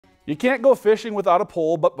You can't go fishing without a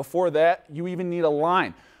pole, but before that, you even need a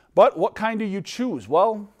line. But what kind do you choose?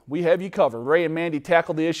 Well, we have you covered. Ray and Mandy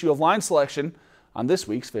tackled the issue of line selection on this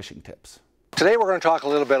week's Fishing Tips. Today we're going to talk a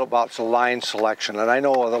little bit about line selection, and I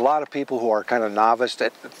know a lot of people who are kind of novice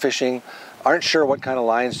at fishing aren't sure what kind of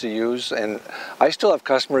lines to use, and I still have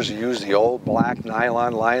customers who use the old black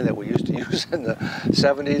nylon line that we used to use in the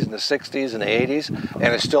 70s and the 60s and the 80s,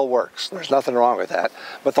 and it still works. There's nothing wrong with that.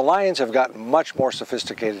 But the lines have gotten much more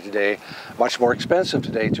sophisticated today, much more expensive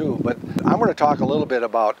today too. But I'm going to talk a little bit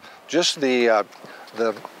about just the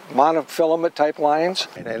monofilament type lines.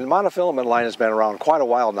 And the monofilament line has been around quite a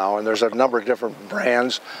while now, and there's a number of different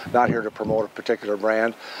brands, not here to promote a particular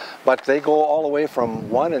brand, but they go all the way from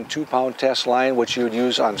 1 and 2 pound test line, which you would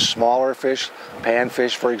use on smaller fish,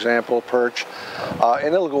 panfish for example, perch,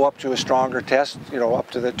 and it'll go up to a stronger test, you know,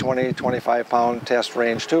 up to the 20-25 pound test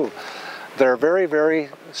range too. They're very, very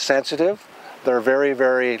sensitive. They're very,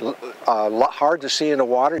 very hard to see in the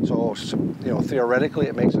water, so you know, theoretically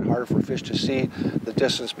it makes it harder for fish to see the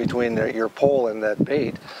distance between your pole and that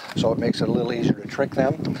bait, so it makes it a little easier to trick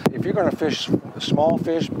them. If you're going to fish small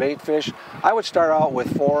fish, bait fish, I would start out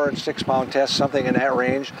with 4 and 6 pound tests, something in that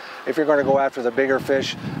range. If you're going to go after the bigger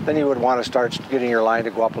fish, then you would want to start getting your line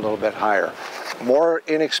to go up a little bit higher. More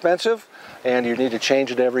inexpensive, and you need to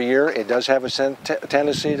change it every year. It does have a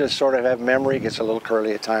tendency to sort of have memory, it gets a little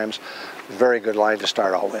curly at times. Very good line to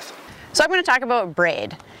start out with. So I'm going to talk about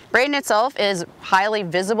braid. Braid in itself is highly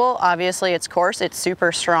visible. Obviously it's coarse, it's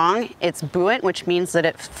super strong, it's buoyant, which means that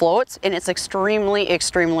it floats, and it's extremely,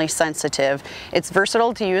 extremely sensitive. It's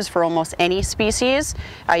versatile to use for almost any species.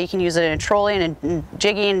 You can use it in trolling and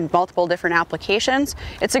jigging, multiple different applications.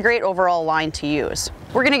 It's a great overall line to use.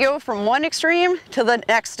 We're going to go from one extreme to the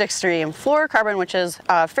next extreme. Fluorocarbon, which is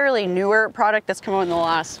a fairly newer product that's come out in the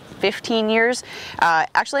last 15 years,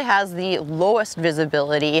 actually has the lowest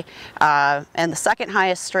visibility and the second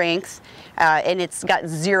highest strength, and it's got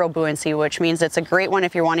 0 buoyancy, which means it's a great one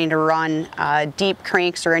if you're wanting to run deep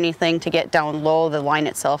cranks or anything to get down low. The line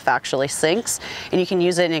itself actually sinks, and you can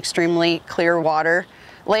use it in extremely clear water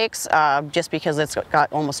lakes just because it's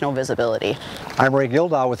got almost no visibility. I'm Ray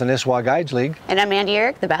Gildaw with the Nisswa Guides League. And I'm Mandy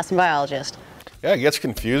Eric, the bass and biologist. Yeah, it gets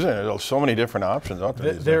confusing. There's so many different options out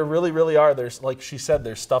there. There really, really are. There's, like she said,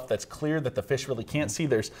 there's stuff that's clear that the fish really can't see.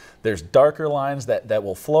 There's darker lines that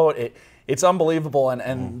will float. It's unbelievable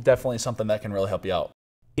and definitely something that can really help you out.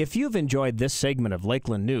 If you've enjoyed this segment of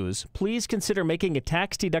Lakeland News, please consider making a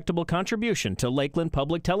tax-deductible contribution to Lakeland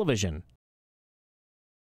Public Television.